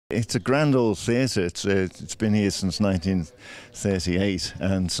It's a grand old theatre. It's been here since 1938,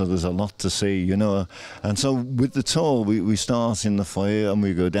 and so there's a lot to see, you know. And so with the tour, we start in the foyer and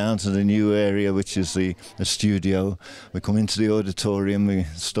we go down to the new area, which is the studio. We come into the auditorium, the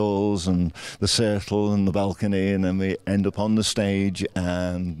stalls and the circle and the balcony, and then we end up on the stage,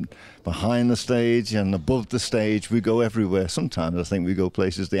 and behind the stage and above the stage. We go everywhere. Sometimes I think we go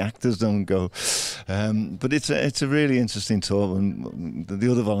places the actors don't go. But it's a really interesting tour, and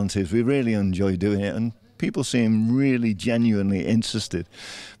the other volunteers, we really enjoy doing it, and people seem really genuinely interested,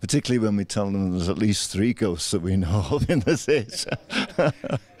 particularly when we tell them there's at least 3 ghosts that we know of in the theatre.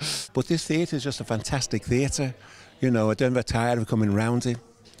 But this theatre is just a fantastic theatre. You know, I don't get tired of coming round it.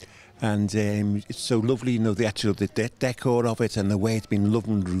 And it's so lovely, you know, the decor of it and the way it's been loved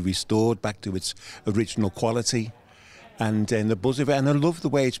and restored back to its original quality. And the buzz of it, and I love the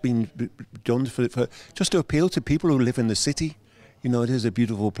way it's been done for just to appeal to people who live in the city. You know, it is a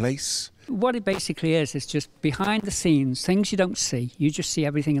beautiful place. What it basically is just behind the scenes, things you don't see. You just see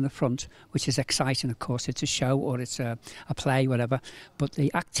everything in the front, which is exciting, of course. It's a show or it's a play, whatever. But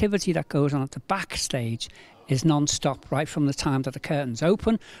the activity that goes on at the backstage is non-stop, right from the time that the curtains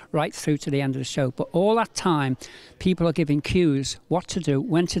open, right through to the end of the show. But all that time, people are giving cues, what to do,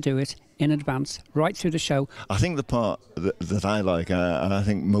 when to do it, in advance, right through the show. I think the part that I like, and I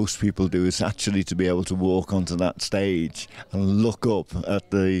think most people do, is actually to be able to walk onto that stage and look up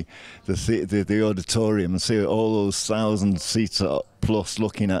at the auditorium and see all those 1,000 seats plus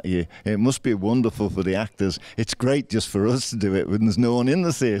looking at you. It must be wonderful for the actors. It's great just for us to do it when there's no one in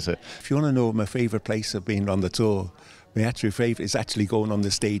the theatre. If you want to know my favourite place of being on the tour, my actual favourite is actually going on the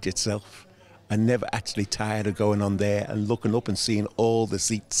stage itself. I'm never actually tired of going on there and looking up and seeing all the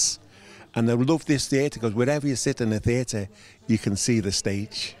seats. And I love this theatre because wherever you sit in the theatre, you can see the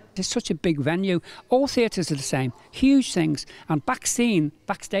stage. It's such a big venue. All theatres are the same, huge things. And backstage,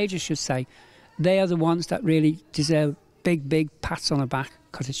 I should say, they are the ones that really deserve big pats on the back,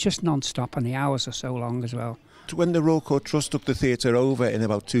 because it's just non-stop and the hours are so long as well. When the Royal Court Trust took the theatre over in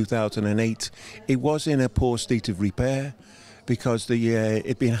about 2008, it was in a poor state of repair, because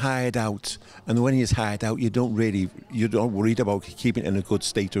it'd been hired out, and when it's hired out, you don't worry about keeping it in a good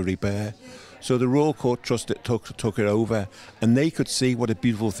state of repair. So the Royal Court Trust took it over, and they could see what a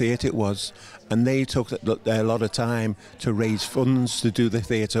beautiful theatre it was, and they took a lot of time to raise funds to do the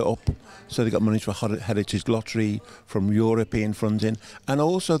theatre up. So they got money for Heritage Lottery, from European funding, and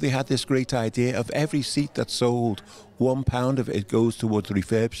also they had this great idea of every seat that's sold, £1 of it goes towards the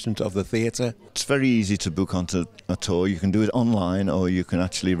refurbishment of the theatre. It's very easy to book onto a tour. You can do it online, or you can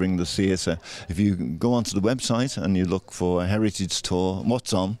actually ring the theatre. If you go onto the website and you look for a Heritage Tour,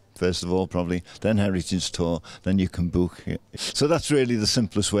 what's on? First of all, probably, then Heritage Tour, then you can book it. So that's really the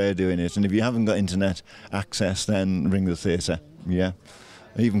simplest way of doing it. And if you haven't got internet access, then ring the theatre. Yeah,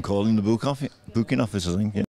 even calling the booking office, I think. Yeah.